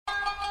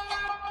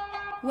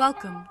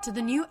Welcome to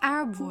the New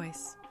Arab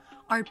Voice,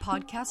 our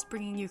podcast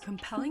bringing you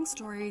compelling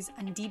stories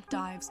and deep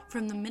dives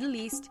from the Middle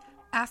East,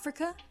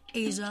 Africa,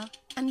 Asia,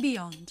 and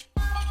beyond.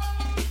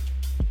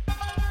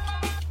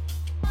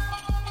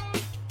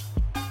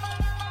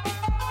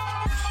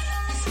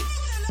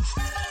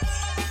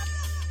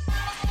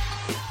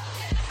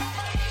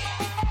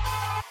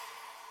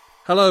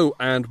 Hello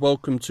and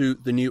welcome to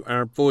the New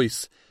Arab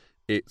Voice.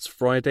 It's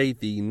Friday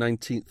the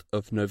 19th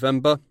of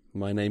November.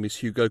 My name is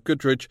Hugo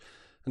Goodridge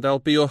and I'll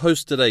be your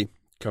host today,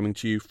 coming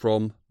to you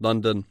from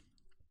London.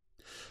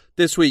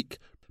 This week,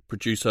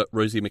 producer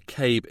Rosie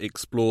McCabe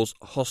explores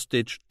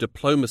hostage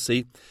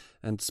diplomacy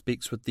and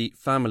speaks with the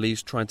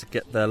families trying to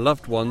get their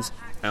loved ones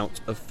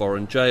out of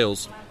foreign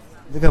jails.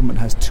 The government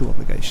has two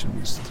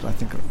obligations that I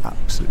think are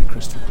absolutely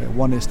crystal clear.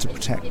 One is to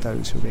protect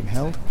those who are being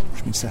held,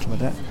 which means settle the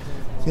debt.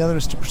 The other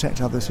is to protect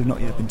others who have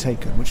not yet been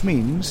taken, which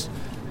means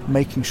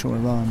making sure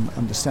Iran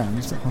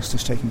understands that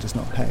hostage taking does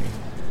not pay.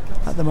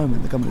 At the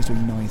moment, the government is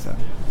doing neither.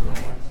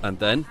 And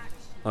then,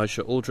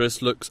 Aisha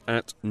Aldris looks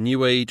at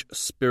New Age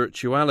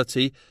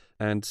spirituality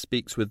and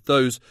speaks with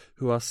those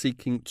who are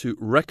seeking to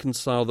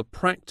reconcile the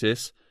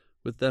practice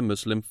with their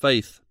Muslim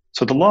faith.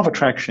 So the law of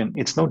attraction,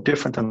 it's no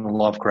different than the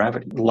law of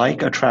gravity.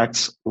 Like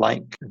attracts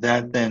like.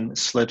 That then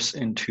slips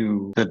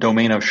into the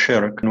domain of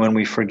shirk. And when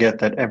we forget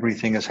that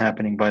everything is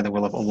happening by the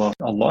will of Allah,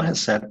 Allah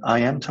has said, I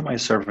am to my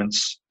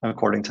servants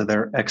according to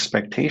their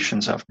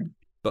expectations of me.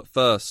 But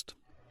first,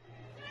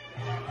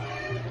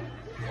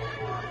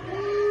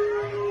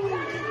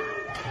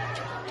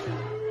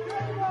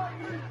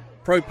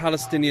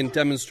 pro-Palestinian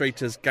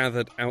demonstrators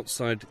gathered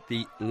outside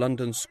the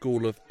London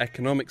School of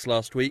Economics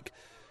last week.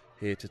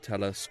 Here to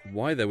tell us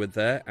why they were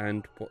there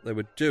and what they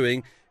were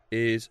doing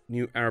is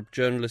New Arab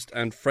journalist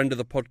and friend of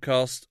the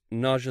podcast,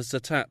 Narges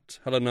Zatat.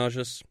 Hello,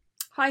 Narges.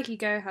 Hi,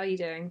 Hugo. How are you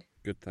doing?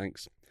 Good,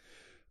 thanks.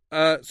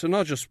 So,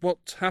 Narges,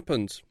 what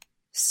happened?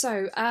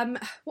 So,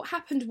 what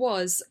happened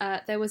was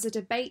there was a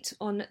debate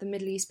on the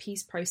Middle East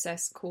peace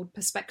process called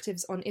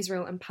Perspectives on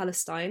Israel and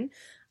Palestine,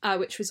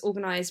 which was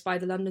organised by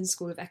the London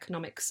School of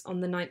Economics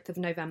on the 9th of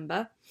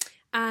November.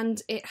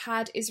 And it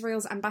had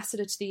Israel's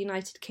ambassador to the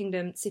United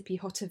Kingdom, Tzipi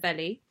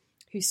Hotovely,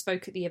 who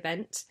spoke at the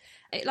event.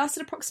 It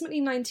lasted approximately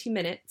 90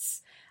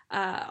 minutes,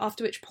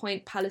 after which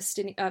point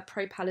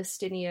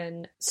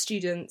pro-Palestinian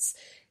students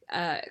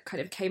kind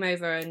of came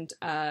over and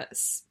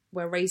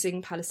were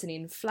raising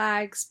Palestinian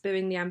flags,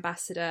 booing the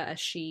ambassador as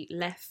she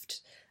left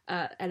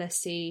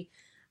LSE,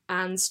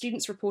 and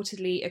students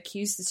reportedly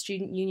accused the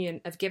student union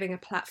of giving a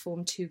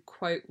platform to,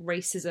 quote,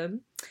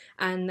 racism,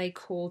 and they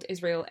called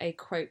Israel a,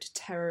 quote,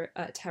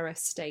 terror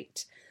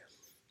state.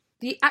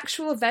 The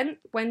actual event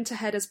went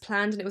ahead as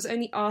planned, and it was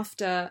only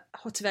after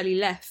Hotovely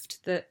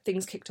left that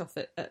things kicked off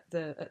at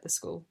the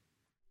school.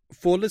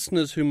 For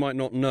listeners who might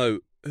not know,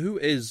 who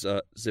is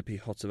Tzipi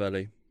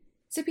Hotovely?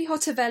 Tzipi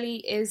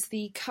Hotovely is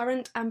the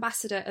current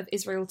ambassador of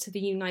Israel to the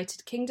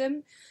United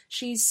Kingdom.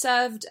 She's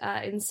served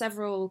in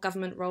several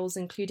government roles,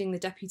 including the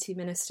Deputy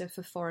Minister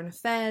for Foreign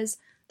Affairs,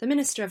 the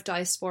Minister of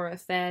Diaspora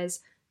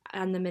Affairs,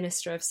 and the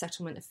Minister of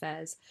Settlement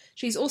Affairs.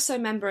 She's also a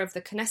member of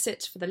the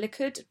Knesset for the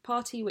Likud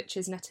party, which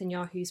is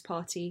Netanyahu's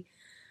party,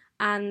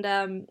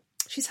 and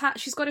she's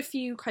got a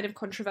few kind of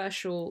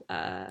controversial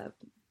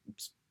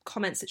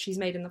comments that she's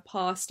made in the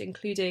past,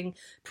 including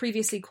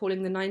previously calling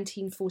the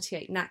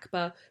 1948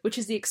 Nakba, which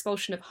is the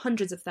expulsion of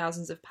hundreds of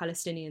thousands of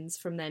Palestinians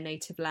from their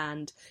native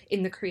land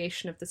in the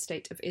creation of the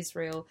State of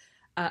Israel,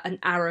 an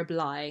Arab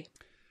lie.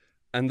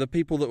 And the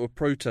people that were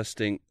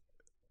protesting,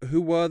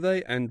 who were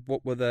they and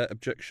what were their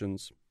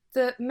objections?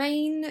 The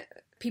main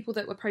people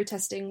that were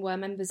protesting were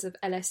members of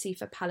LSE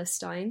for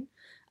Palestine.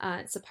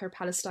 It's a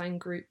pro-Palestine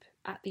group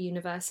at the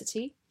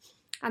university.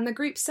 And the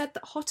group said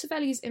that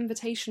Hotovely's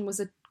invitation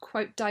was a,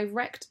 quote,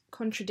 direct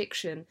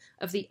contradiction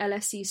of the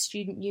LSE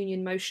student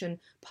union motion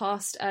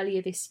passed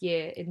earlier this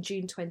year in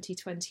June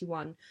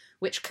 2021,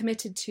 which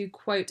committed to,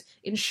 quote,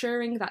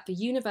 ensuring that the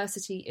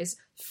university is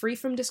free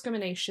from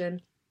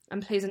discrimination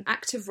and plays an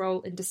active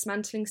role in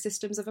dismantling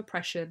systems of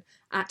oppression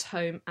at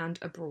home and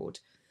abroad,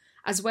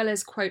 as well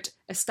as, quote,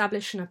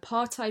 establish an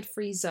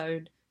apartheid-free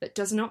zone that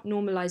does not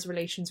normalise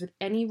relations with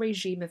any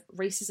regime of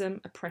racism,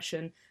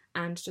 oppression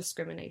and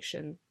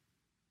discrimination.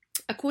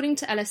 According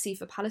to LSE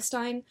for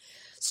Palestine,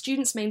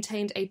 students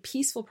maintained a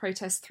peaceful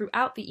protest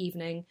throughout the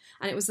evening,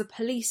 and it was the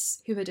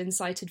police who had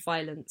incited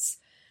violence.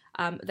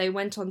 They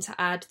went on to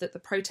add that the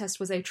protest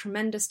was a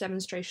tremendous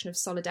demonstration of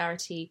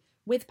solidarity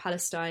with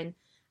Palestine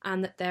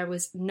and that there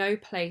was no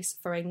place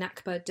for a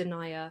Nakba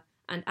denier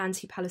and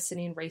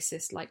anti-Palestinian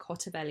racist like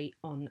Hotovely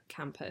on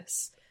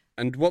campus.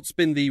 And what's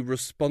been the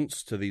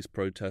response to these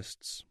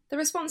protests? The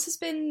response has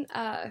been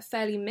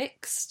fairly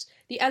mixed.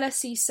 The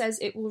LSE says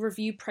it will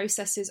review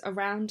processes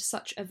around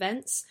such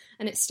events,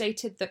 and it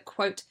stated that,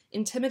 quote,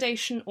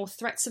 intimidation or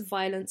threats of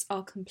violence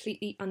are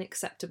completely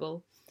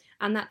unacceptable,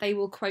 and that they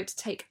will, quote,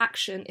 take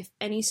action if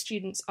any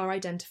students are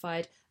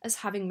identified as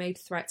having made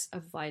threats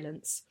of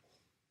violence.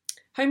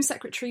 Home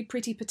Secretary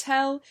Priti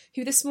Patel,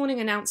 who this morning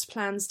announced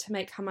plans to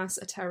make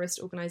Hamas a terrorist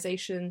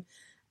organisation,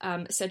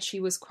 said she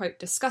was, quote,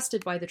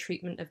 disgusted by the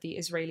treatment of the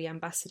Israeli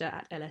ambassador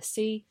at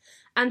LSE.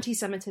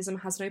 Anti-Semitism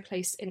has no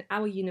place in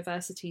our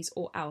universities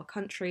or our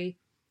country.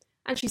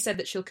 And she said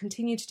that she'll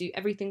continue to do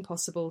everything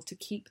possible to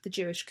keep the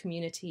Jewish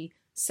community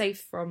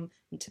safe from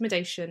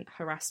intimidation,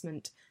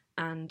 harassment,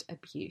 and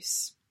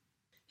abuse.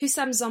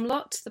 Hussam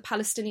Zomlot, the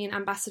Palestinian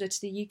ambassador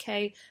to the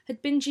UK,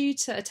 had been due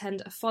to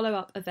attend a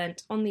follow-up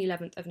event on the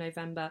 11th of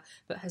November,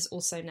 but has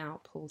also now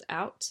pulled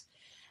out.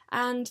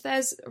 And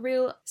there's a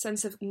real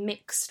sense of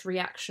mixed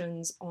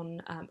reactions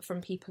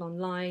from people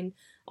online.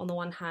 On the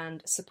one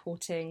hand,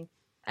 supporting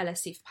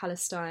LSE for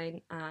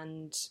Palestine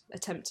and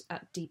attempt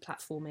at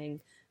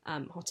deplatforming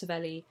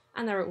Hotovely,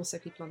 and there are also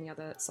people on the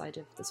other side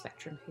of the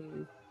spectrum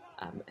who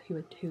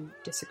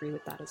disagree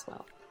with that as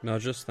well.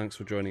 Narjus, thanks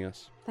for joining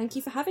us. Thank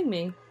you for having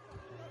me.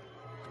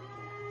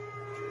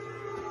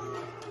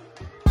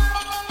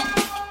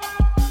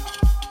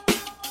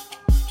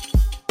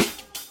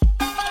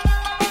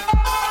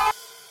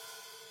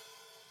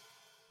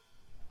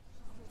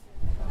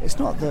 It's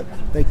not that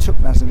they took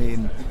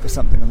Nazanin for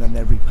something and then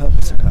they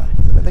repurposed her.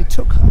 They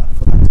took her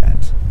for that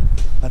debt.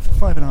 And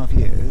for 5.5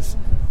 years,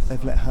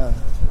 they've let her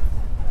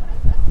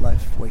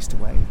life waste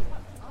away.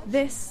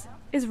 This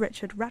is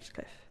Richard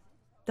Ratcliffe,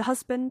 the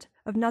husband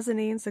of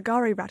Nazanin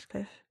Zaghari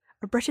Ratcliffe,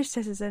 a British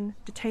citizen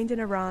detained in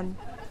Iran,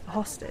 a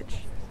hostage.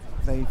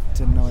 They've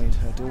denied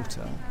her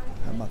daughter,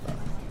 her mother,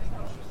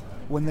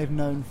 when they've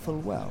known full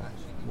well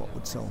what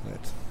would solve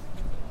it.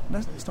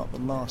 It's not the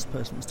last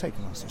person who's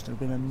taken hostage. There have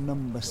been a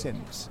number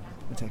since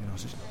been taken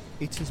hostage.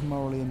 It is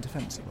morally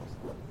indefensible.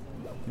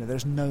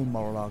 There's no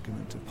moral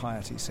argument of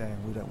piety saying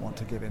we don't want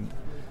to give in.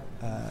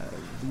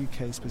 The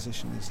UK's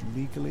position is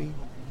legally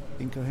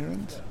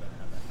incoherent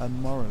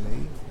and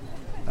morally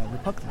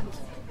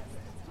repugnant.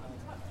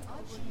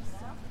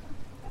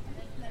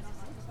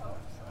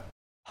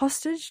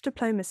 Hostage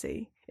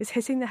diplomacy is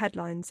hitting the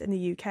headlines in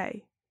the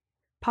UK,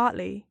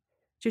 partly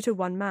due to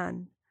one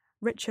man,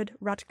 Richard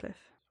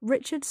Ratcliffe.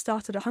 Richard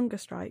started a hunger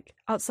strike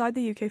outside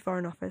the UK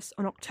Foreign Office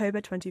on October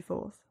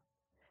 24th.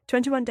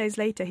 21 days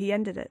later, he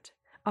ended it,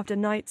 after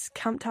nights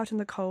camped out in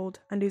the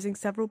cold and losing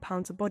several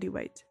pounds of body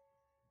weight.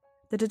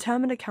 The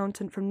determined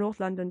accountant from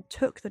North London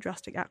took the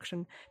drastic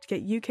action to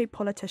get UK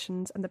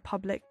politicians and the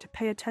public to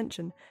pay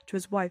attention to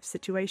his wife's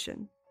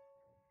situation.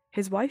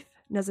 His wife,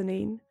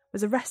 Nazanin,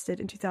 was arrested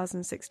in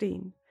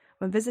 2016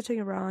 when visiting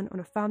Iran on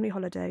a family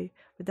holiday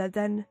with their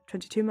then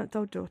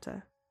 22-month-old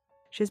daughter.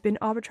 She has been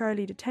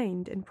arbitrarily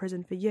detained in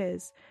prison for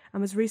years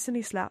and was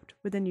recently slapped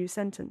with a new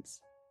sentence.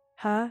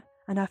 Her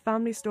and her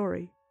family's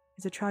story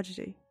is a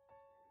tragedy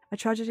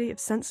of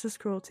senseless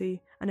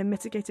cruelty and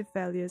unmitigated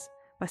failures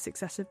by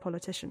successive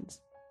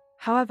politicians.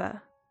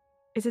 However,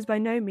 it is by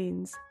no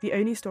means the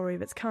only story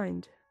of its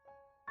kind.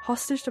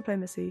 Hostage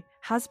diplomacy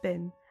has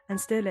been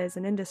and still is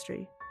an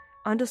industry,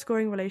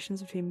 underscoring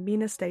relations between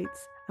MENA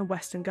states and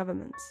Western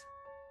governments.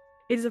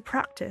 It is a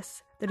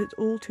practice that is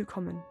all too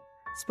common,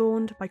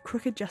 spawned by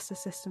crooked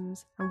justice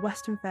systems and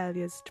Western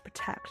failures to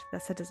protect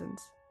their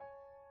citizens.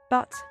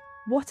 But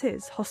what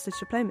is hostage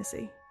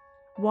diplomacy?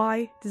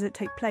 Why does it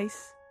take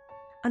place?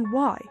 And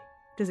why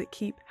does it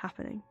keep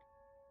happening?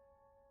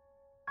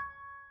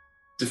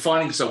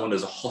 Defining someone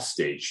as a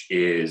hostage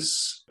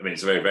it's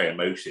a very, very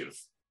emotive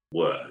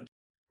word.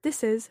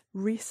 This is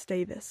Rhys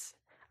Davis,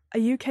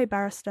 a UK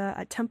barrister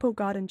at Temple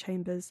Garden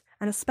Chambers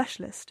and a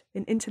specialist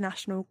in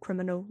international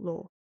criminal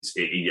law.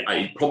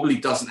 It probably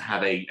doesn't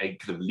have a kind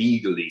of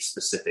legally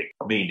specific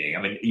meaning.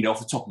 Off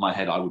the top of my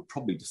head, I would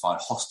probably define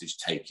hostage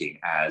taking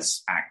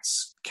as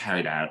acts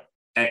carried out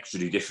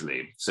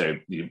extrajudicially, so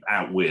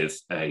out with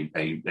a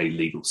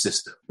legal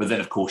system. But then,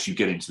 of course, you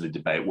get into the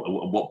debate, at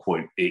what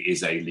point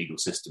is a legal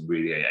system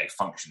really a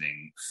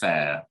functioning,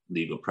 fair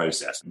legal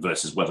process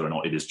versus whether or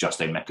not it is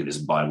just a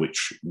mechanism by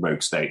which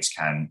rogue states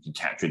can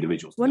capture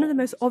individuals. One of the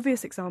most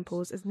obvious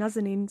examples is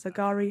Nazanin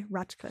Zaghari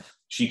Ratcliffe.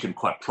 She can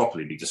quite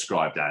properly be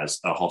described as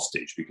a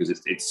hostage because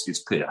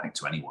it's clear, I think,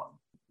 to anyone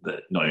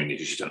that not only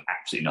has she done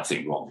absolutely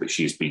nothing wrong, but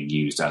she's been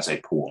used as a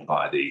pawn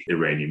by the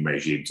Iranian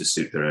regime to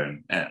suit their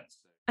own ends.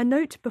 A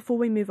note before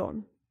we move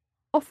on.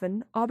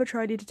 Often,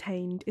 arbitrarily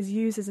detained is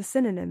used as a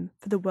synonym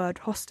for the word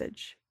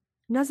hostage.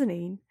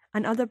 Nazanin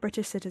and other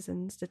British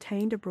citizens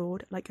detained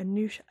abroad like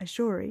Anoush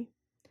Ashouri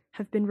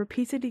have been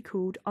repeatedly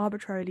called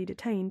arbitrarily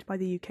detained by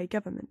the UK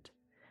government.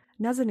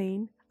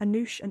 Nazanin,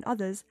 Anoush and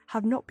others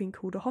have not been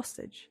called a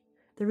hostage.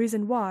 The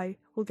reason why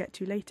we'll get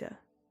to later.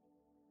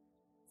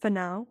 For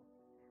now,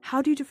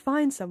 how do you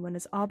define someone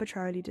as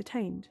arbitrarily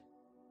detained?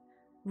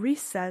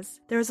 Rhys says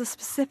there is a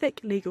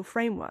specific legal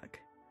framework.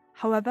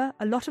 However,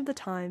 a lot of the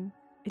time,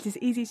 it is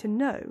easy to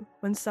know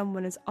when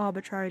someone is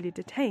arbitrarily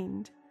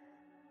detained,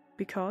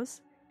 because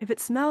if it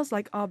smells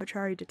like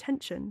arbitrary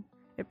detention,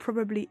 it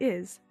probably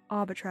is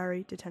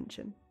arbitrary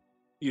detention.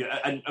 Yeah,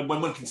 and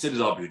when one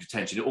considers arbitrary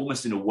detention, it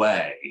almost in a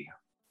way,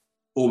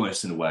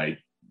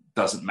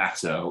 doesn't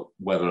matter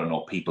whether or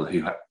not people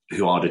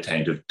who are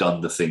detained have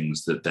done the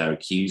things that they're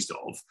accused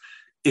of,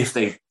 if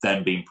they've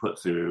then been put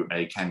through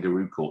a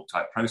kangaroo court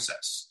type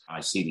process.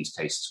 I see these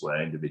cases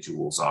where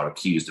individuals are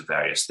accused of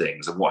various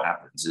things, and what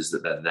happens is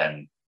that they're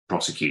then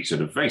prosecute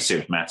sort of very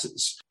serious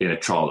matters in a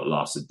trial that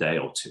lasts a day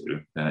or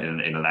two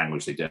in a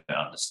language they don't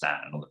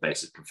understand on the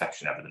basis of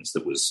confession evidence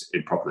that was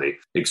improperly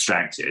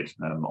extracted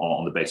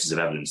on the basis of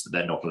evidence that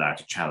they're not allowed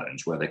to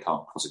challenge, where they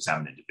can't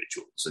cross-examine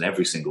individuals. And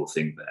every single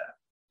thing there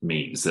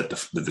means that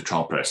the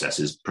trial process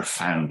is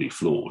profoundly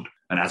flawed.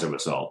 And as a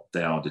result,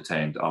 they are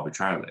detained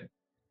arbitrarily.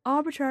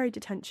 Arbitrary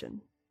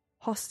detention,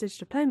 hostage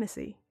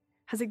diplomacy,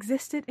 has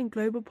existed in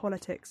global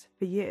politics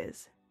for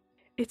years.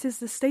 It is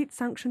the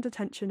state-sanctioned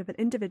detention of an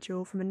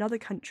individual from another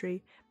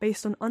country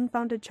based on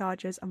unfounded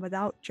charges and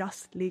without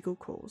just legal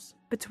cause.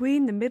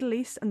 Between the Middle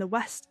East and the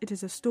West, it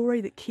is a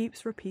story that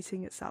keeps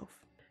repeating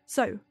itself.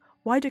 So,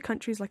 why do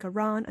countries like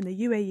Iran and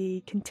the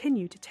UAE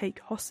continue to take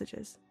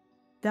hostages?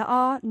 There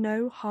are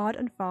no hard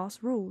and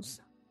fast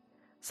rules.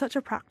 Such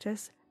a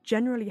practice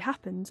generally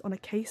happens on a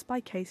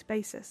case-by-case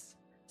basis.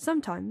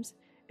 Sometimes,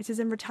 it is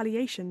in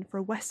retaliation for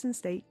a Western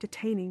state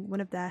detaining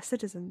one of their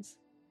citizens.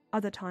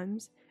 Other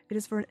times, it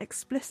is for an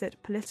explicit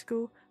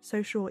political,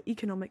 social, or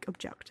economic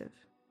objective.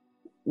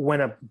 When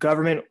a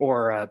government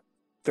or a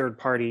third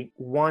party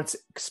wants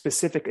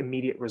specific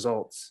immediate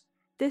results.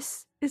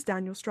 This is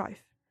Daniel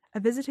Strife, a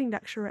visiting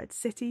lecturer at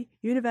City,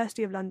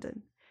 University of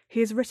London. He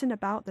has written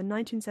about the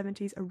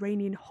 1970s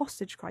Iranian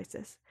hostage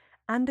crisis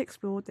and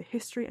explored the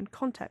history and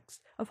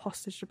context of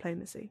hostage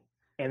diplomacy.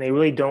 And they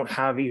really don't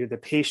have either the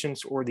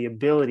patience or the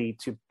ability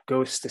to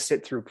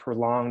sit through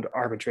prolonged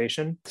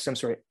arbitration, some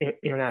sort of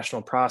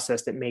international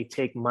process that may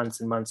take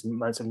months and months and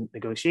months of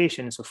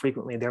negotiation. So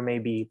frequently there may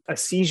be a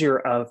seizure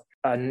of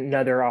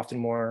another, often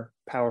more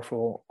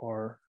powerful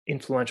or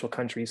influential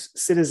country's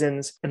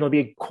citizens. And there'll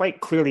be quite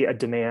clearly a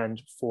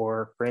demand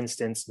for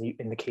instance,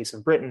 in the case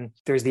of Britain,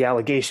 there's the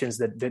allegations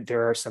that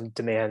there are some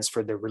demands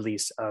for the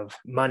release of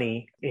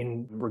money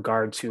in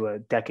regard to a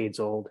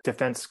decades-old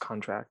defense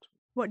contract.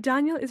 What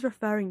Daniel is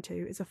referring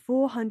to is a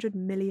 £400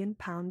 million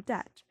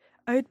debt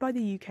owed by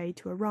the UK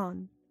to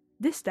Iran.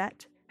 This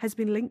debt has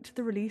been linked to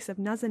the release of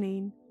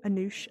Nazanin,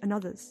 Anoush and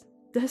others.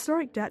 The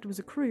historic debt was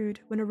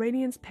accrued when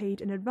Iranians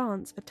paid in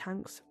advance for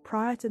tanks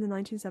prior to the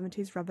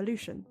 1970s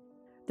revolution.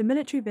 The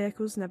military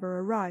vehicles never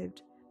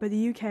arrived, but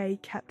the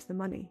UK kept the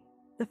money.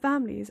 The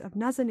families of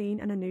Nazanin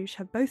and Anoush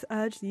have both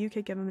urged the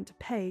UK government to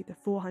pay the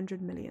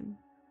 $400 million.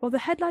 While the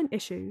headline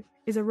issue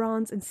is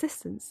Iran's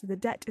insistence that the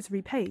debt is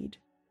repaid,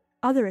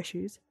 other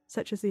issues,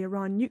 such as the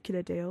Iran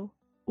nuclear deal,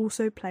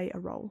 also play a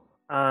role.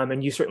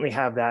 And you certainly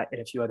have that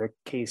in a few other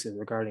cases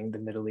regarding the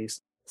Middle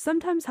East.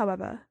 Sometimes,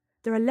 however,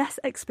 there are less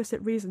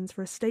explicit reasons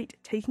for a state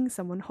taking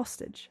someone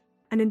hostage.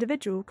 An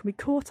individual can be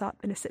caught up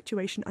in a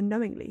situation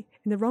unknowingly,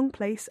 in the wrong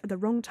place at the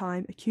wrong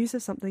time, accused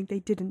of something they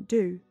didn't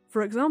do.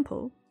 For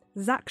example,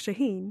 Zak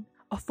Shaheen,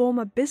 a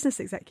former business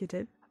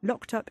executive,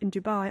 locked up in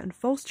Dubai on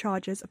false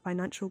charges of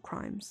financial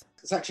crimes.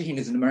 Zak Shaheen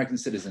is an American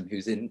citizen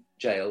who's in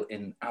jail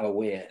in Al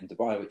Awir in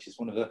Dubai, which is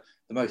one of the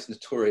most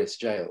notorious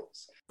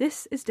jails.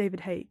 This is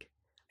David Haig,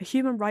 a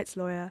human rights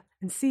lawyer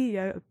and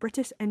CEO of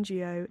British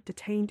NGO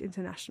Detained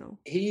International.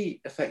 He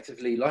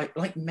effectively,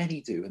 like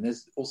many do, and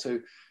there's also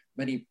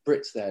many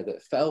Brits there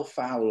that fell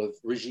foul of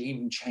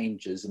regime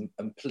changes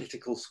and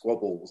political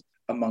squabbles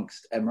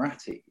amongst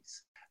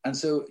Emiratis. And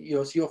so you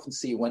often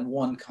see when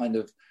one kind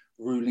of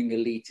ruling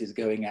elite is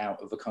going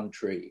out of a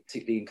country,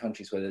 particularly in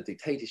countries where there are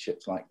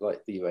dictatorships like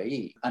the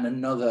UAE, and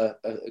another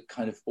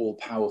kind of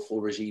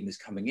all-powerful regime is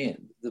coming in,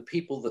 the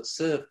people that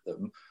serve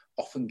them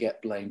often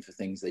get blamed for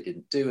things they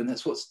didn't do, and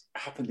that's what's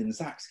happened in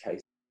Zak's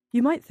case.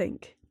 You might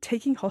think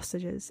taking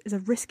hostages is a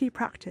risky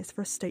practice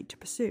for a state to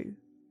pursue.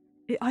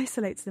 It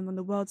isolates them on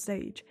the world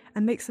stage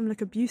and makes them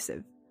look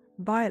abusive,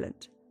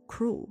 violent,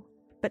 cruel.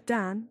 But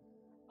Dan,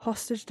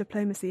 hostage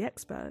diplomacy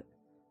expert,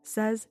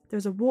 says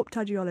there's a warped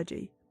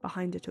ideology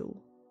behind it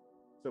all.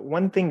 But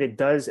one thing that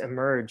does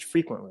emerge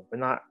frequently, but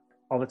not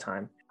all the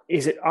time,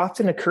 is it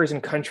often occurs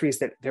in countries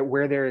that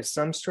where there is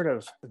some sort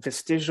of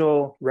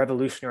vestigial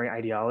revolutionary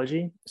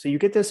ideology. So you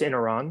get this in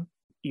Iran,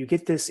 you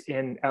get this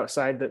in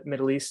outside the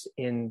Middle East,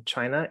 in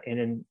China and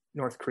in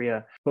North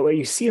Korea. But what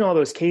you see in all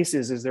those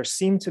cases is there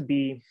seemed to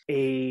be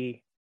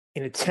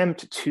an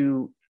attempt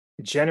to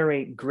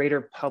generate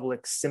greater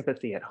public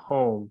sympathy at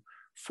home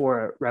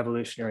for a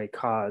revolutionary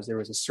cause. There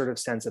was a sort of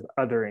sense of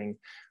othering.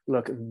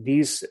 Look,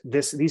 these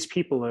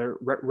people are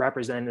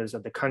representatives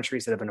of the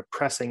countries that have been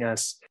oppressing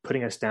us,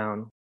 putting us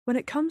down. When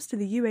it comes to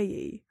the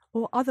UAE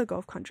or other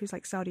Gulf countries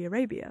like Saudi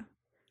Arabia,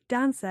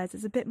 Dan says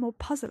it's a bit more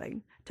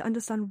puzzling to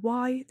understand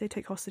why they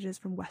take hostages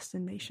from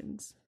Western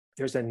nations.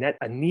 There's a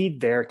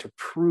need there to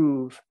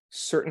prove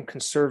certain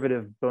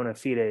conservative bona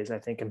fides, I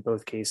think, in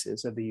both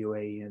cases of the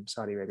UAE and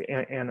Saudi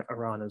Arabia and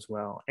Iran as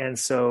well. And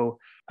so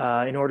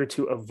in order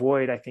to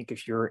avoid, I think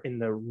if you're in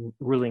the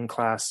ruling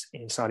class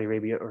in Saudi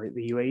Arabia or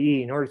the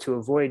UAE, in order to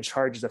avoid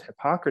charges of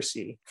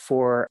hypocrisy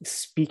for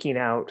speaking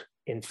out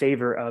in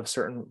favor of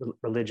certain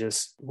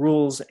religious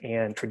rules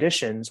and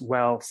traditions,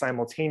 while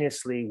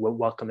simultaneously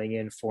welcoming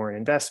in foreign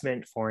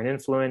investment, foreign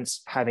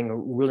influence, having a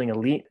ruling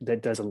elite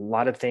that does a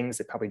lot of things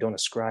that probably don't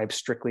ascribe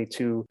strictly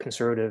to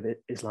conservative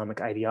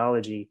Islamic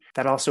ideology,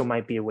 that also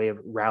might be a way of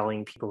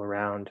rallying people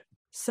around.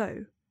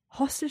 So,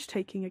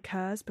 Hostage-taking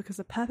occurs because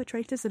the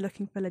perpetrators are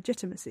looking for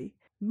legitimacy,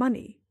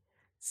 money,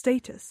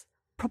 status,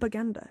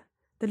 propaganda.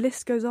 The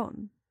list goes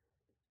on.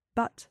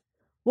 But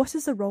what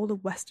is the role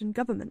of Western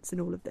governments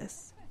in all of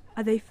this?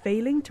 Are they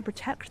failing to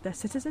protect their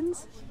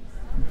citizens?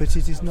 But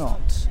it is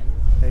not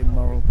a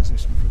moral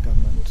position for a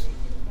government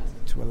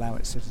to allow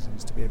its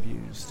citizens to be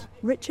abused.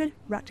 Richard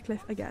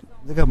Ratcliffe again.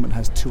 The government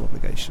has two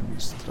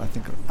obligations that I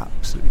think are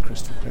absolutely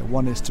crystal clear.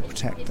 One is to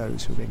protect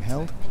those who are being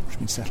held, which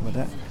means settle the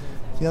debt.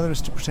 The other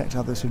is to protect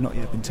others who have not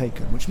yet been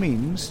taken, which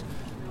means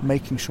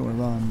making sure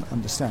Iran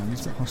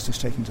understands that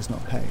hostage-taking does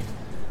not pay.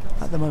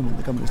 At the moment,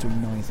 the government is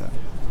doing neither.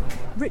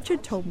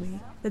 Richard told me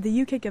that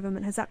the UK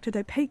government has acted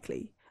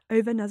opaquely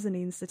over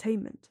Nazanin's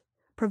detainment,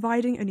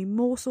 providing only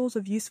morsels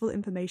of useful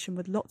information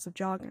with lots of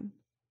jargon.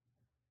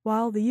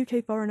 While the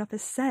UK Foreign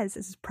Office says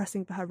it is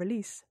pressing for her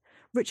release,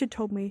 Richard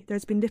told me there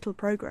has been little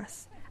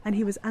progress, and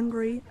he was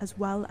angry as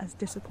well as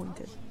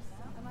disappointed.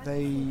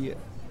 They,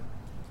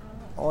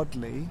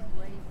 oddly,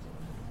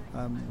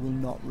 will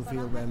not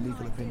reveal their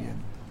legal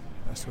opinion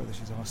as to whether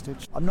she's a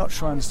hostage. I'm not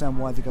sure I understand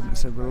why the government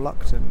is so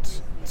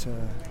reluctant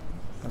to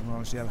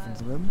acknowledge the elephant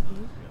in the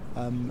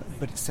room,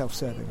 but it's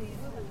self-serving.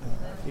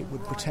 It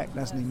would protect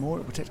Nazanin more,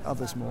 it would protect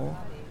others more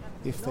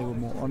if they were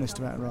more honest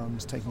about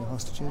Iran's taking of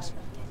hostages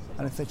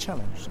and if they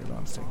challenged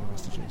Iran's taking of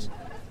hostages.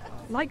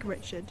 Like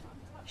Richard,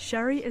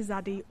 Sherry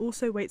Izadi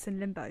also waits in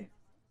limbo,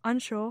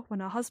 unsure when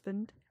her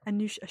husband,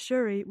 Anoush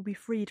Ashuri, will be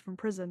freed from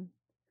prison.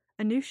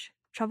 Anoush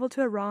travelled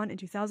to Iran in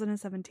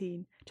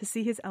 2017 to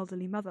see his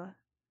elderly mother.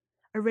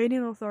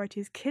 Iranian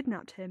authorities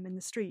kidnapped him in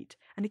the street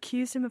and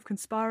accused him of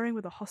conspiring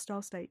with a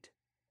hostile state.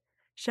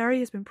 Sherry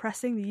has been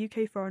pressing the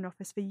UK Foreign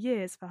Office for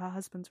years for her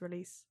husband's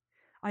release.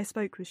 I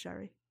spoke with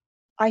Sherry.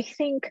 I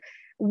think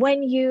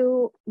when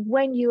you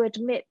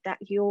admit that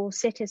your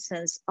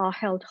citizens are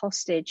held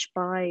hostage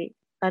by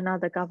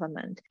another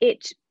government,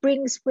 it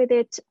brings with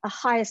it a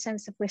higher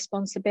sense of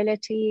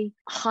responsibility,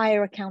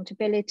 higher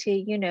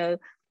accountability. You know,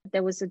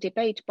 there was a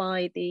debate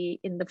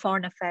in the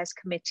Foreign Affairs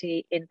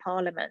Committee in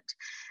Parliament,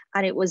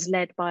 and it was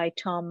led by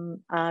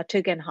Tom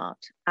Tugendhat.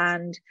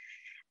 And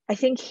I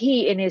think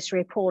he, in his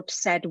report,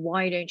 said,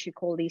 why don't you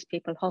call these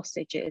people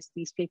hostages?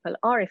 These people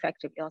are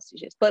effectively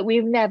hostages. But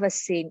we've never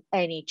seen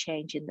any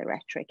change in the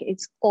rhetoric.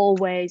 It's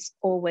always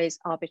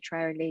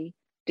arbitrarily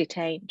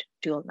detained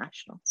dual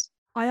nationals.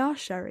 I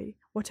asked Sherry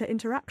what her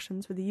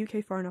interactions with the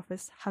UK Foreign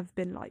Office have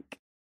been like.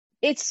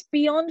 It's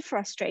beyond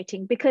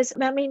frustrating because,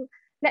 I mean,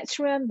 let's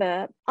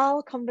remember,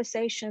 our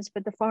conversations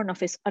with the Foreign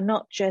Office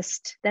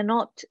they're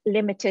not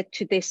limited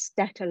to this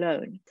debt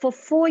alone. For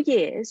 4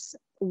 years,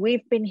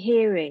 we've been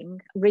hearing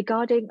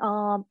regarding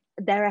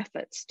their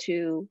efforts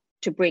to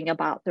bring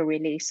about the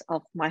release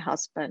of my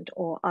husband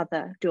or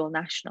other dual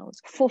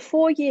nationals. For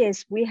 4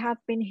 years, we have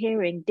been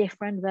hearing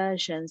different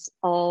versions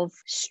of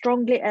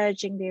strongly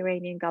urging the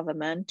Iranian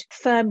government,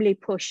 firmly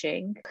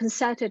pushing,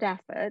 concerted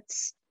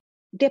efforts,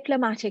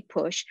 diplomatic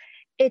push.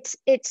 It's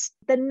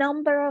the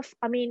number of,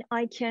 I mean,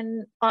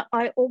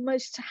 I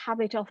almost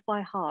have it off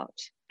by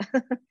heart.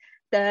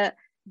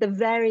 The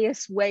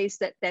various ways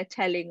that they're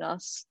telling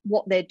us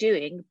what they're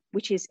doing,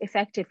 which is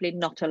effectively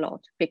not a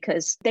lot,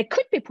 because they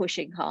could be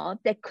pushing hard,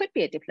 there could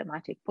be a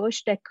diplomatic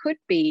push, there could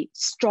be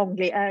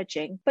strongly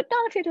urging, but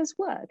none of it has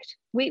worked.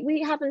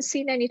 We haven't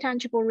seen any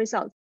tangible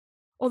results.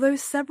 Although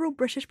several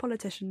British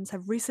politicians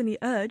have recently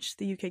urged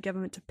the UK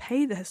government to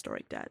pay the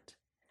historic debt,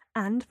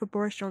 and for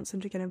Boris Johnson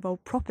to get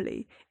involved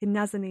properly in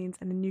Nazanin's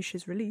and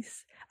Anoush's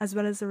release, as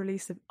well as the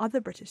release of other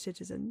British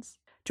citizens,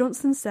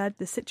 Johnson said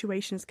the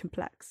situation is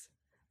complex,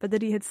 but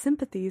that he had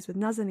sympathies with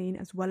Nazanin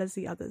as well as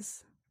the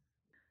others.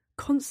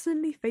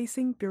 Constantly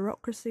facing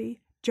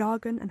bureaucracy,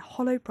 jargon and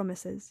hollow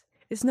promises,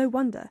 it's no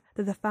wonder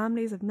that the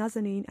families of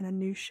Nazanin and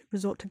Anoush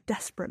resort to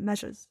desperate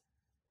measures.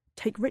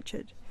 Take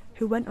Richard,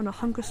 who went on a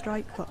hunger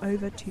strike for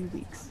over 2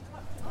 weeks.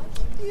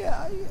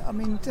 Yeah, I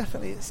mean,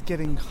 definitely it's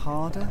getting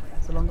harder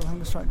the longer the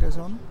hunger strike goes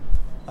on.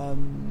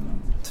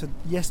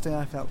 Yesterday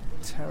I felt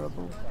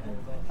terrible,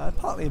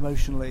 partly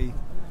emotionally.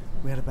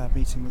 We had a bad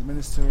meeting with the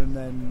minister, and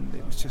then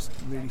it was just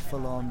really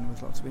full on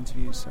with lots of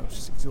interviews, so I was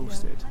just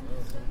exhausted.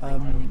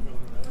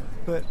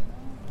 But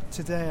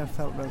today I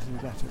felt relatively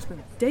better.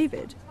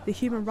 David, the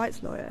human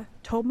rights lawyer,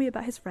 told me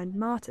about his friend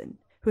Martin,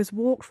 who has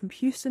walked from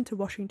Houston to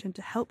Washington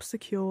to help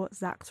secure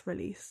Zach's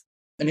release.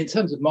 And in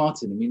terms of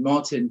Martin, I mean,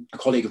 Martin, a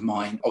colleague of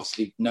mine,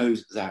 obviously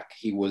knows Zach.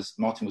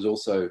 Martin was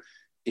also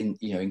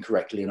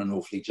incorrectly and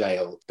unlawfully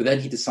jailed. But then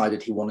he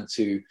decided he wanted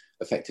to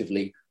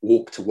effectively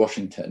walk to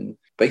Washington,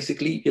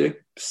 basically,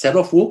 set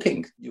off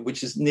walking,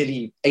 which is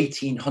nearly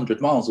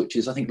 1,800 miles, which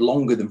is, I think,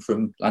 longer than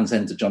from Land's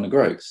End to John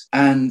O'Groats.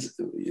 And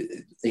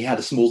he had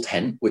a small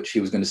tent, which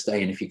he was going to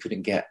stay in if he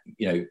couldn't get,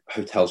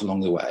 hotels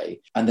along the way.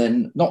 And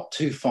then not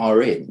too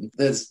far in,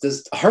 there's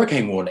a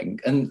hurricane warning.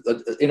 And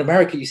in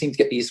America, you seem to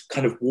get these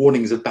kind of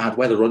warnings of bad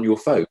weather on your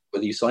phone,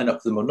 whether you sign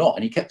up for them or not.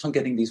 And he kept on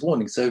getting these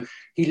warnings. So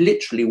he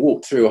literally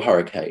walked through a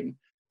hurricane.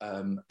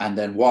 And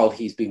then while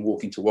he's been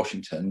walking to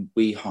Washington,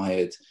 we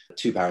hired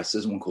 2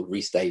 barristers, one called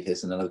Rhys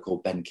Davis and another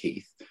called Ben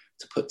Keith,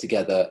 to put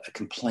together a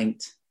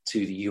complaint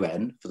to the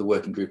UN for the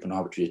Working Group on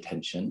Arbitrary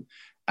Detention,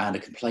 and a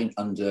complaint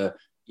under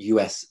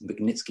US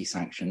Magnitsky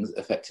sanctions,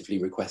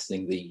 effectively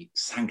requesting the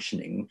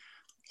sanctioning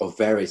of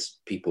various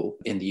people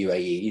in the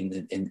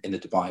UAE, in the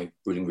Dubai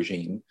ruling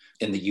regime,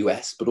 in the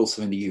US, but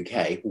also in the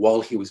UK,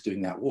 while he was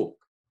doing that walk.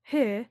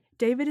 Here,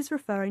 David is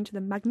referring to the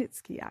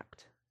Magnitsky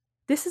Act.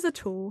 This is a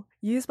tool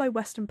used by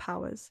Western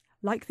powers,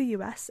 like the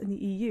US and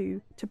the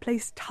EU, to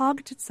place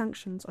targeted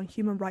sanctions on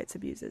human rights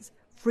abusers,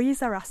 freeze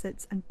their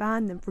assets and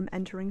ban them from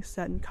entering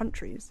certain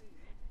countries.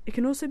 It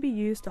can also be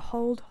used to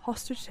hold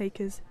hostage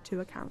takers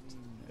to account.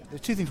 There are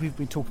two things we've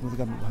been talking with the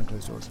government behind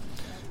closed doors.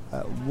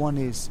 One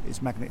is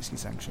Magnitsky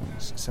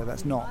sanctions, so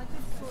that's not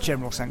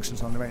general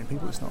sanctions on Iranian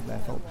people, it's not their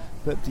fault,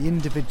 but the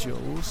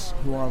individuals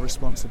who are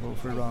responsible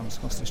for Iran's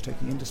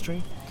hostage-taking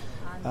industry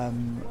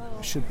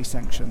should be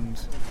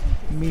sanctioned,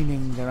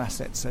 meaning their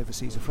assets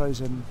overseas are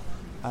frozen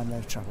and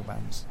their travel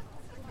bans.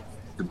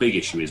 The big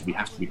issue is we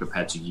have to be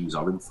prepared to use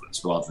our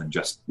influence rather than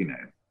just,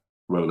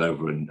 roll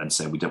over and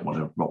say we don't want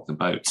to rock the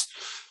boat.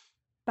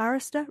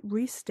 Barrister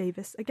Rhys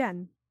Davis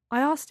again. I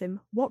asked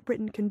him what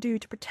Britain can do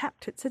to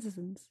protect its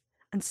citizens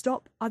and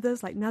stop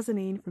others like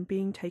Nazanin from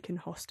being taken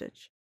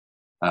hostage.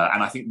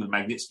 And I think the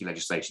Magnitsky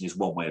legislation is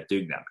one way of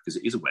doing that, because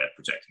it is a way of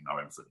projecting our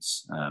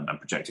influence and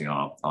projecting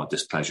our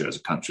displeasure as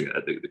a country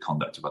at the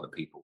conduct of other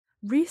people.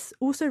 Rhys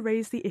also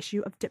raised the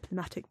issue of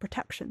diplomatic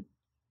protection.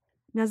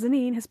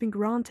 Nazanin has been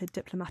granted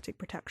diplomatic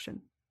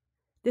protection.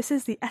 This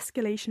is the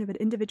escalation of an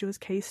individual's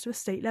case to a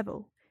state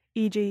level,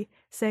 e.g.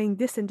 saying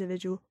this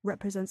individual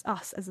represents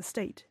us as a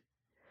state.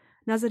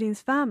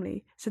 Nazanin's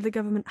family said the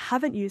government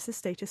haven't used his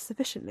status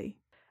sufficiently.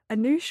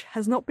 Anoush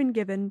has not been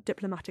given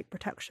diplomatic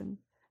protection,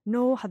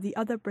 nor have the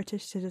other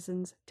British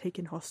citizens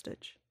taken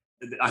hostage.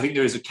 I think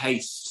there's a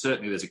case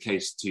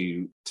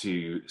to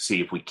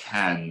see if we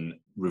can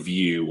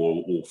review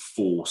or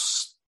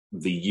force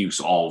the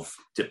use of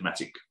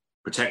diplomatic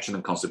protection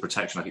and consular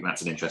protection. I think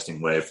that's an interesting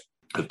way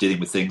of dealing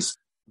with things.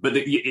 But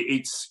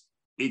it's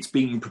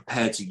being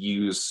prepared to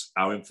use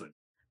our influence.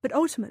 But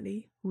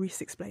ultimately,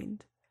 Rhys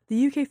explained,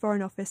 the UK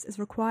Foreign Office is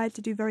required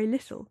to do very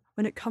little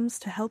when it comes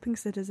to helping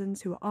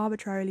citizens who are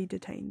arbitrarily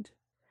detained.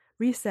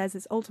 Rhys says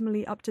it's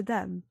ultimately up to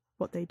them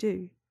what they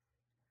do.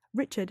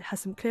 Richard has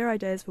some clear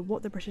ideas for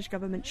what the British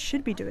government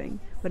should be doing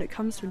when it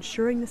comes to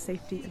ensuring the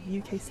safety of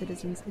UK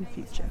citizens in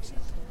future.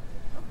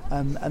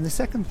 And the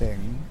second thing,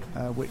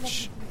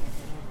 which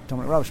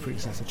Dominic Raab's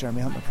predecessor,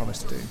 Jeremy Huntner,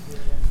 promised to do,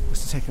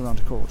 was to take Iran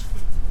to court.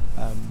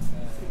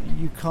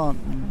 You can't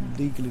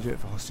legally do it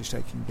for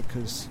hostage-taking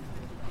because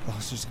the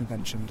Hostage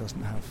Convention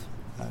doesn't have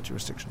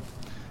jurisdiction.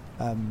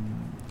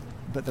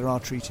 But there are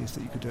treaties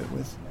that you could do it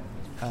with.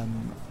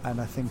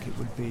 And I think it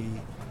would be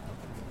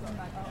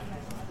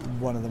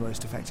one of the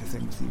most effective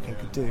things the UK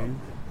could do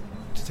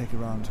to take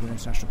Iran to an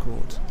international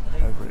court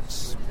over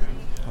its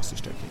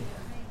hostage-taking.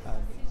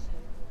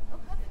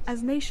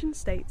 As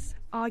nation-states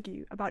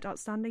argue about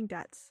outstanding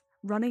debts,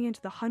 running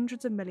into the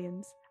hundreds of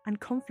millions, and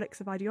conflicts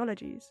of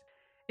ideologies,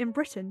 in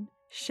Britain,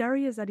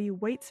 Sherry Azadi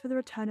waits for the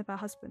return of her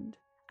husband,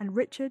 and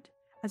Richard,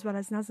 as well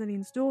as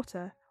Nazanin's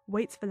daughter,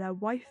 waits for their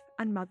wife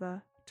and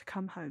mother to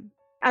come home.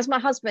 As my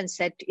husband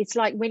said, it's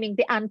like winning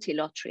the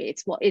anti-lottery.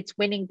 It's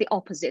winning the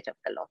opposite of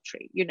the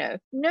lottery,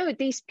 No,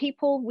 these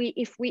people,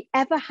 if we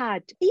ever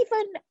had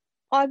even,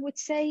 I would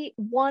say,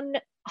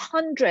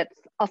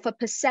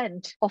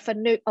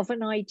 0.01% of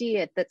an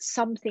idea that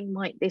something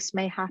like this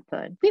may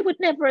happen, we would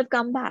never have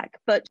gone back.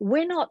 But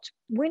we're not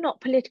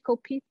political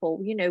people,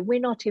 we're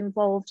not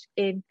involved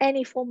in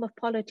any form of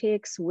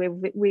politics.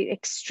 We're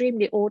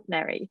extremely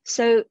ordinary.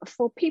 So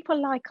for people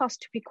like us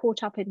to be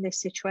caught up in this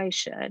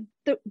situation,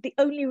 the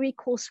only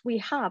recourse we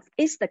have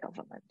is the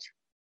government.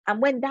 And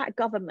when that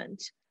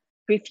government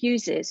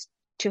refuses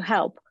to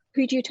help,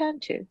 who do you turn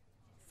to?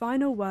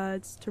 Final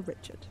words to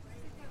Richard.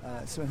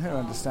 So in her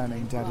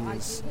understanding, Daddy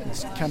is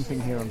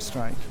camping here on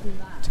strike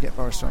to get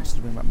Boris Johnson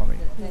to bring back Mummy,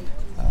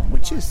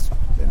 which is,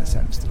 in a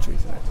sense, the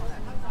truth of it.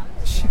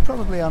 She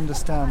probably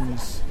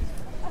understands,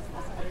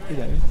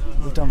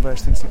 we've done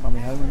various things to get Mummy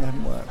home and they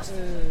haven't worked.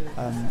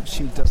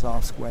 She does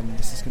ask when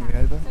this is going to be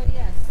over.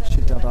 She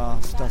does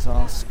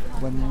ask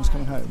when Mum's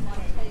coming home.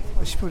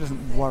 But she probably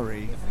doesn't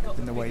worry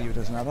in the way you would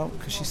as an adult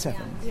because she's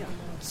 7.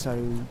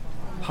 So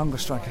hunger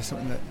strike is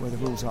something where the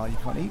rules are you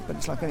can't eat, but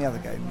it's like any other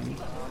game.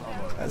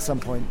 At some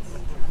point,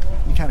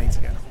 you can eat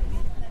again.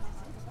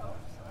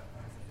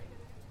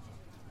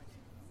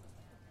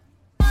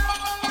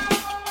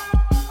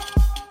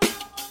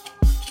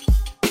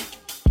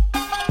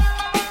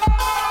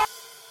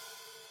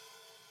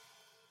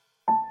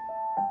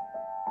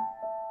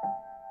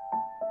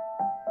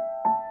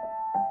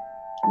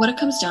 What it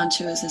comes down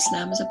to is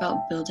Islam is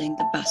about building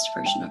the best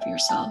version of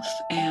yourself.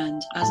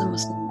 And as a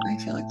Muslim, I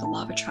feel like the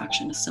law of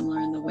attraction is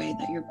similar in the way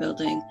that you're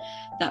building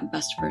that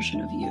best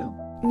version of you.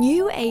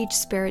 New Age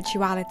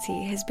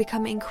spirituality has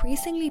become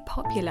increasingly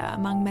popular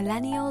among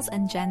millennials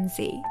and Gen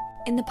Z.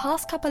 In the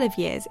past couple of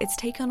years, it's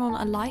taken on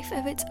a life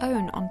of its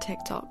own on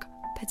TikTok,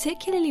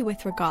 particularly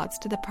with regards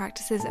to the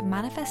practices of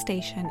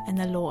manifestation and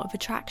the law of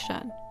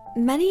attraction.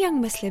 Many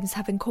young Muslims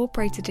have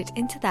incorporated it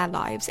into their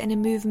lives in a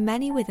move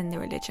many within the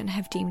religion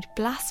have deemed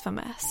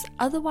blasphemous,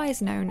 otherwise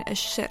known as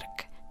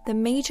shirk, the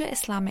major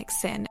Islamic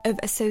sin of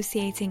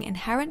associating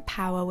inherent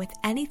power with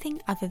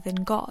anything other than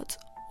God,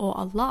 or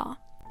Allah.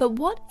 But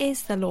what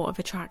is the law of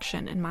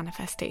attraction and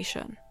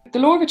manifestation? The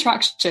law of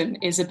attraction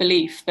is a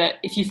belief that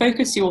if you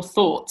focus your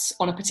thoughts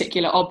on a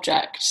particular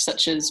object,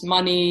 such as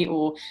money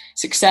or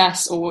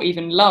success or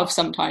even love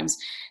sometimes,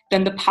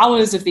 then the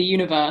powers of the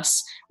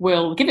universe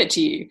will give it to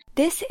you.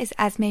 This is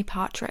Esme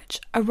Partridge,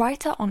 a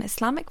writer on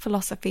Islamic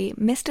philosophy,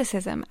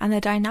 mysticism, and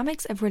the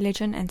dynamics of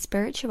religion and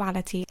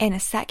spirituality in a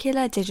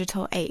secular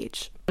digital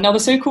age. Now, the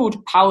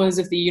so-called powers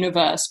of the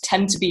universe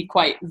tend to be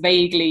quite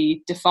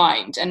vaguely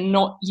defined and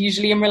not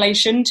usually in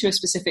relation to a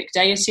specific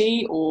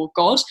deity or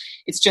God.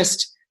 It's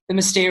just the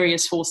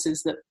mysterious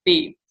forces that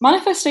be.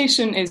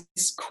 Manifestation is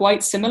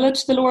quite similar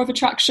to the law of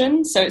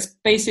attraction, so it's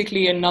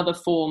basically another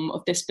form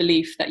of this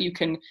belief that you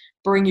can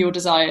bring your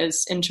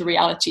desires into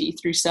reality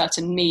through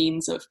certain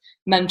means of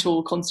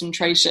mental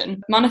concentration.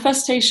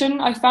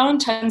 Manifestation, I found,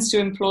 tends to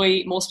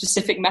employ more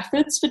specific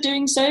methods for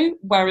doing so,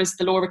 whereas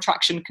the law of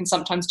attraction can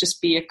sometimes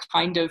just be a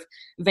kind of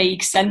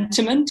vague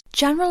sentiment.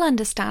 General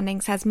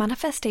understanding says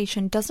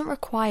manifestation doesn't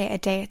require a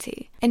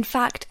deity. In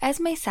fact,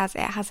 Esme says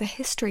it has a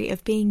history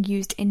of being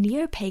used in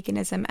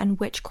neo-paganism and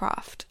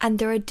witchcraft, and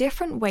there are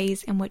different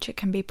ways in which it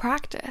can be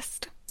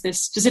practiced. This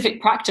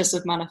specific practice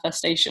of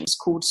manifestation is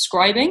called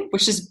scribing,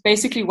 which is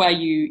basically where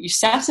you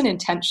set an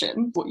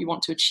intention, what you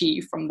want to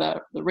achieve from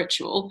the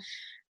ritual,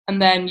 and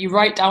then you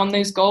write down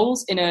those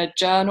goals in a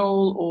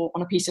journal or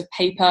on a piece of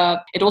paper.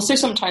 It also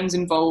sometimes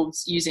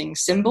involves using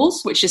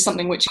symbols, which is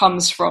something which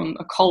comes from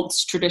occult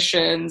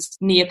traditions,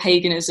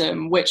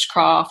 neo-paganism,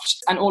 witchcraft,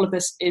 and all of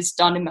this is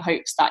done in the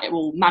hopes that it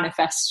will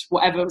manifest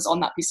whatever was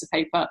on that piece of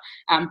paper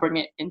and bring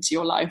it into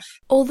your life.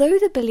 Although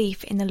the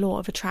belief in the law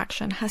of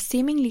attraction has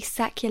seemingly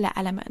secular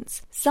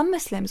elements, some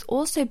Muslims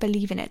also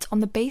believe in it on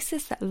the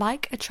basis that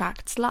like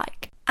attracts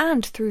like,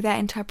 and through their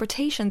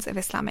interpretations of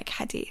Islamic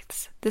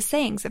hadiths, the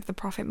sayings of the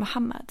Prophet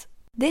Muhammad.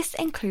 This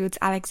includes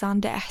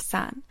Alexander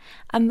Ihsan,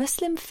 a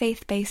Muslim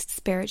faith-based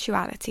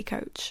spirituality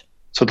coach.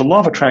 So the law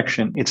of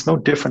attraction, it's no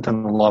different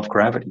than the law of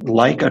gravity.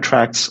 Like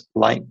attracts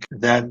like.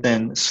 That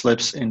then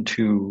slips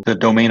into the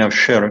domain of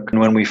shirk. And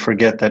when we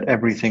forget that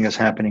everything is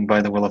happening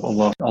by the will of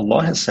Allah,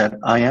 Allah has said,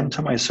 I am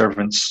to my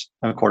servants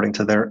according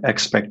to their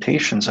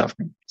expectations of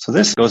me. So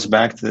this goes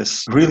back to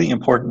this really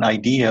important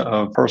idea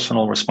of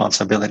personal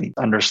responsibility,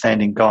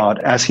 understanding God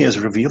as He has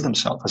revealed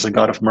Himself as a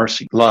God of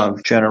mercy,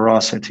 love,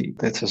 generosity.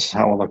 This is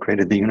how Allah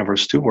created the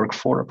universe to work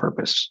for a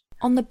purpose.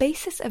 On the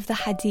basis of the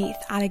hadith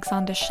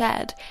Alexander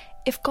shared,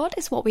 if God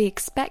is what we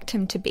expect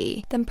Him to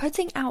be, then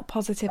putting out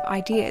positive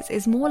ideas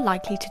is more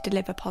likely to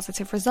deliver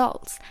positive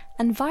results,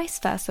 and vice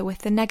versa with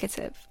the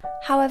negative.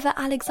 However,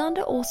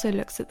 Alexander also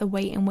looks at the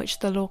way in which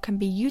the law can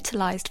be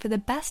utilised for the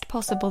best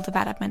possible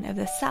development of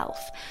the self,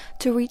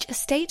 to reach a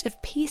state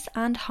of peace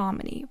and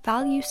harmony,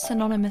 values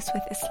synonymous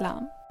with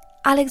Islam.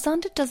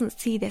 Alexander doesn't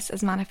see this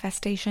as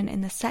manifestation in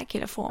the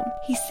secular form.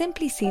 He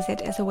simply sees it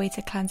as a way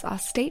to cleanse our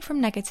state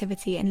from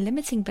negativity and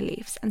limiting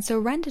beliefs and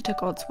surrender to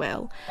God's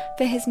will,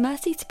 for His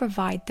mercy to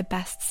provide the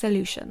best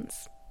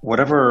solutions.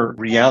 Whatever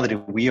reality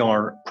we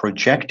are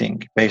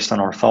projecting based on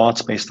our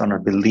thoughts, based on our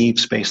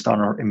beliefs, based on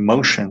our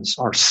emotions,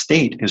 our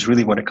state is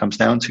really what it comes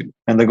down to.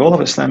 And the goal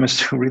of Islam is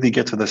to really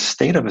get to the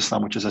state of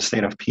Islam, which is a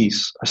state of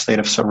peace, a state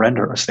of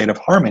surrender, a state of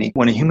harmony.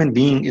 When a human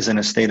being is in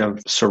a state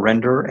of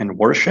surrender and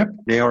worship,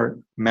 they are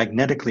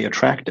magnetically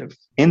attractive.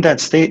 In that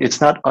state, it's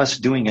not us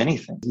doing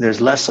anything.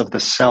 There's less of the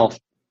self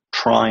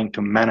trying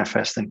to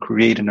manifest and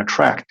create and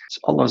attract. It's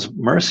Allah's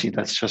mercy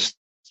that's just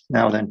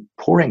now then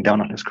pouring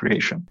down on His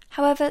creation.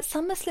 However,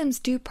 some Muslims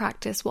do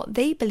practice what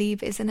they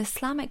believe is an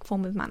Islamic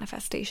form of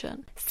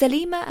manifestation.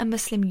 Salima, a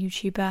Muslim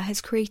YouTuber,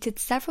 has created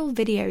several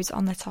videos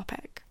on the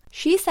topic.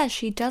 She says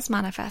she does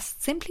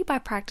manifest simply by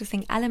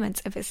practicing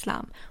elements of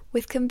Islam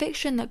with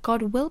conviction that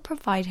God will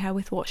provide her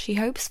with what she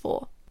hopes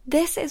for.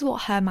 This is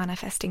what her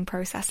manifesting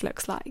process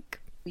looks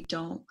like. We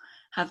don't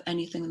have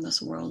anything in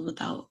this world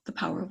without the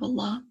power of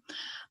Allah.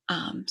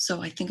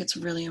 So I think it's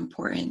really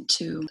important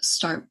to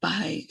start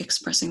by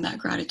expressing that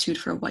gratitude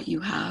for what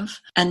you have.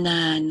 And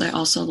then I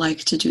also like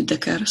to do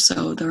dhikr,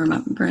 so the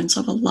remembrance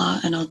of Allah,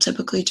 and I'll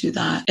typically do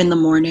that in the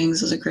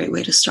mornings as a great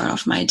way to start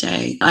off my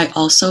day. I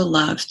also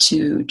love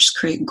to just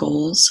create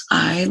goals.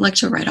 I like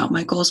to write out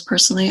my goals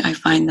personally. I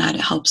find that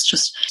it helps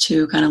just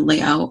to kind of lay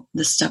out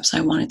the steps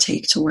I want to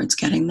take towards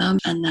getting them.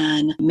 And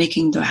then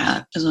making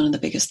dua is one of the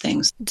biggest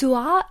things.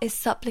 Dua is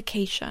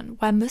supplication,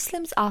 where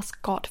Muslims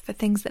ask God for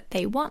things that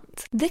they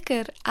want.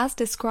 Dhikr, as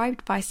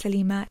described by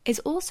Salima, is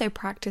also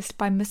practiced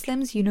by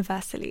Muslims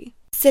universally.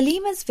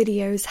 Salima's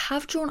videos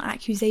have drawn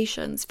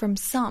accusations from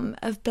some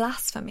of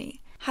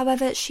blasphemy.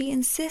 However, she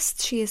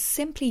insists she is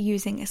simply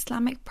using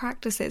Islamic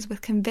practices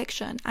with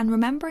conviction and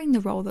remembering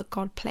the role that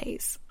God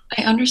plays.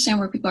 I understand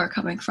where people are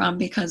coming from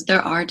because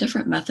there are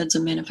different methods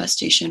of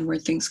manifestation where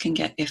things can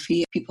get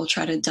iffy. People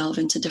try to delve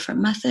into different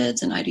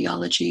methods and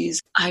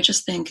ideologies. I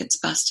just think it's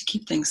best to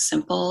keep things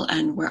simple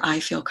and where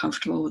I feel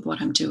comfortable with what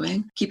I'm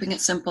doing. Keeping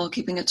it simple,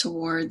 keeping it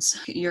towards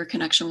your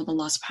connection with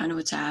Allah subhanahu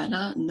wa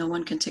ta'ala. No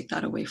one can take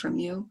that away from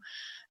you.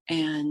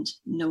 And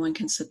no one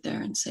can sit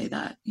there and say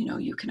that,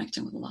 you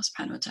connecting with Allah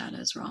subhanahu wa ta'ala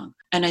is wrong.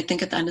 And I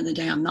think at the end of the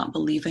day, I'm not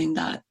believing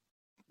that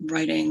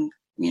writing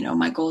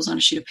my goals on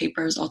a sheet of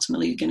paper is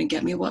ultimately going to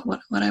get me what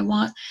I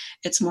want.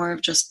 It's more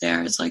of just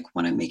there. It's like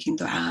when I'm making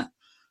dua,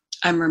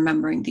 I'm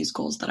remembering these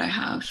goals that I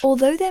have.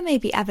 Although there may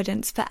be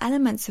evidence for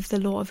elements of the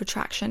law of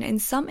attraction in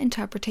some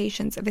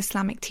interpretations of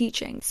Islamic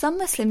teaching, some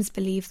Muslims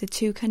believe the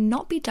two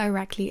cannot be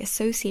directly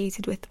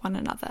associated with one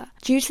another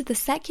due to the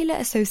secular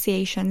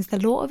associations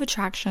the law of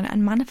attraction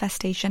and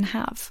manifestation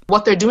have.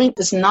 What they're doing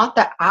is not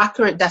the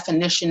accurate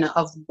definition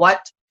of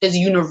what is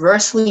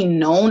universally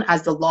known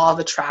as the law of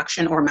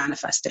attraction or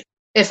manifesting.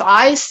 If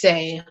I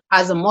say,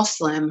 as a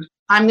Muslim,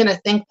 I'm going to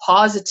think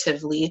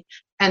positively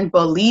and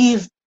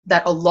believe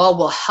that Allah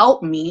will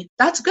help me,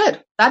 that's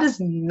good. That is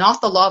not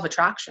the law of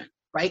attraction,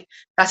 right?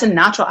 That's a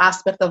natural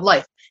aspect of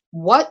life.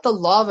 What the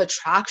law of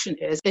attraction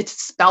is, it's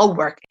spell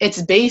work.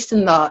 It's based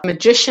in the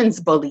magician's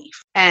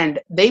belief. And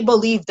they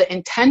believe the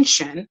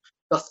intention,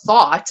 the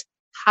thought,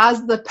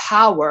 has the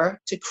power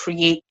to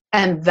create.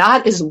 And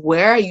that is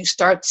where you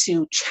start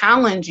to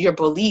challenge your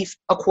belief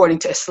according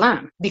to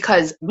Islam.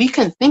 Because we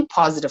can think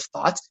positive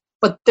thoughts,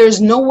 but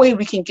there's no way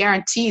we can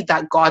guarantee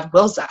that God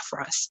wills that for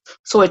us.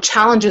 So it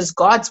challenges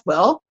God's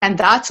will. And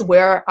that's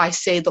where I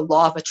say the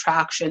law of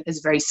attraction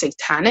is very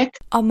satanic.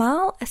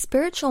 Amal, a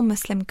spiritual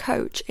Muslim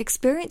coach,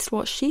 experienced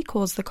what she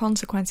calls the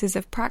consequences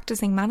of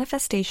practicing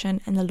manifestation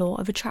and the law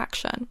of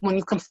attraction. When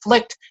you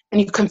conflict and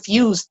you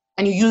confuse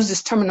and you use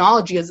this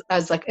terminology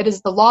as like it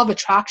is the law of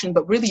attraction,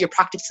 but really you're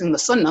practicing the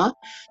sunnah,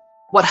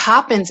 what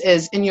happens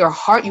is in your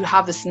heart you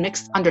have this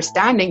mixed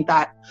understanding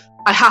that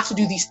I have to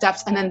do these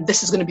steps and then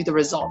this is going to be the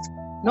result.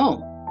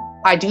 No,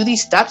 I do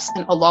these steps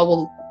and Allah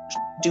will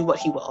do what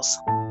He wills.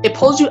 It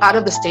pulls you out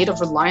of the state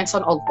of reliance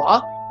on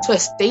Allah to a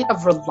state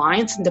of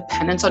reliance and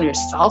dependence on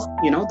yourself.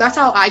 That's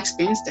how I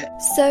experienced it.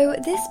 So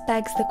this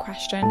begs the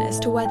question as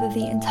to whether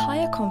the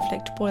entire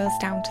conflict boils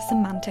down to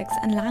semantics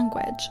and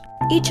language.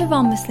 Each of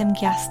our Muslim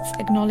guests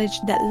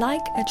acknowledged that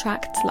like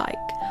attracts like,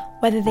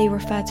 whether they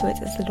refer to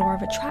it as the law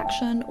of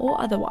attraction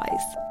or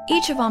otherwise.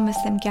 Each of our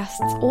Muslim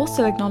guests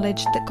also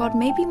acknowledged that God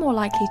may be more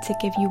likely to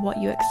give you what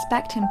you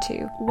expect Him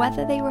to,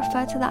 whether they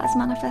refer to that as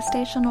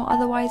manifestation or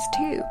otherwise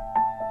too.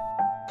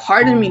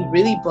 Part of me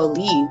really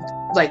believed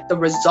like the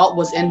result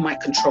was in my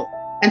control.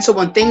 And so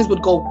when things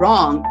would go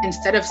wrong,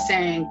 instead of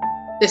saying,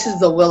 this is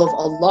the will of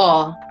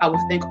Allah, I would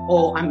think,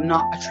 oh, I'm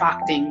not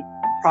attracting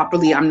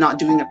properly, I'm not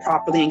doing it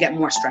properly, and get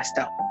more stressed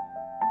out.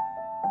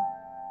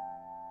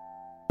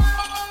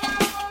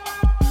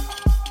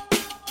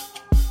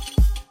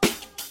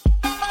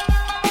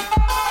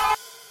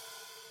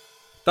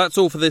 That's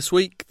all for this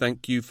week.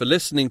 Thank you for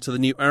listening to The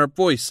New Arab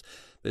Voice.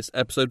 This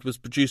episode was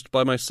produced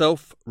by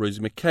myself, Rosie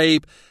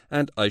McCabe,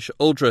 and Aisha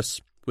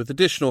Aldris, with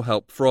additional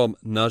help from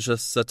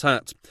Najas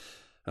Satat.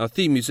 Our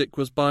theme music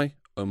was by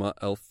Omar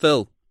El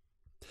Fil.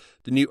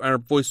 The New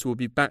Arab Voice will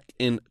be back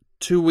in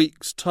 2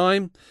 weeks'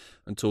 time.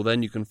 Until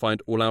then, you can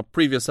find all our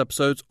previous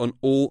episodes on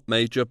all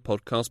major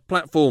podcast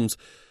platforms.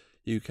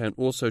 You can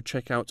also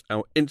check out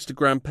our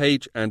Instagram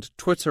page and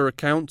Twitter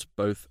account,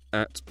 both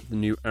at The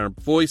New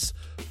Arab Voice,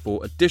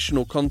 for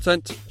additional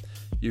content.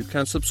 You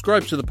can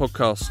subscribe to the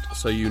podcast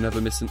so you never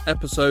miss an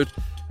episode,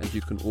 and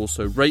you can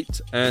also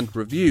rate and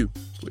review,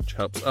 which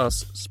helps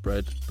us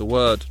spread the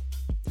word.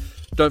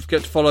 Don't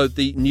forget to follow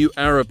The New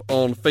Arab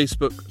on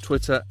Facebook,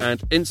 Twitter and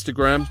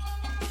Instagram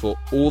for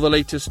all the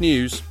latest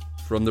news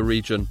from the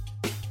region.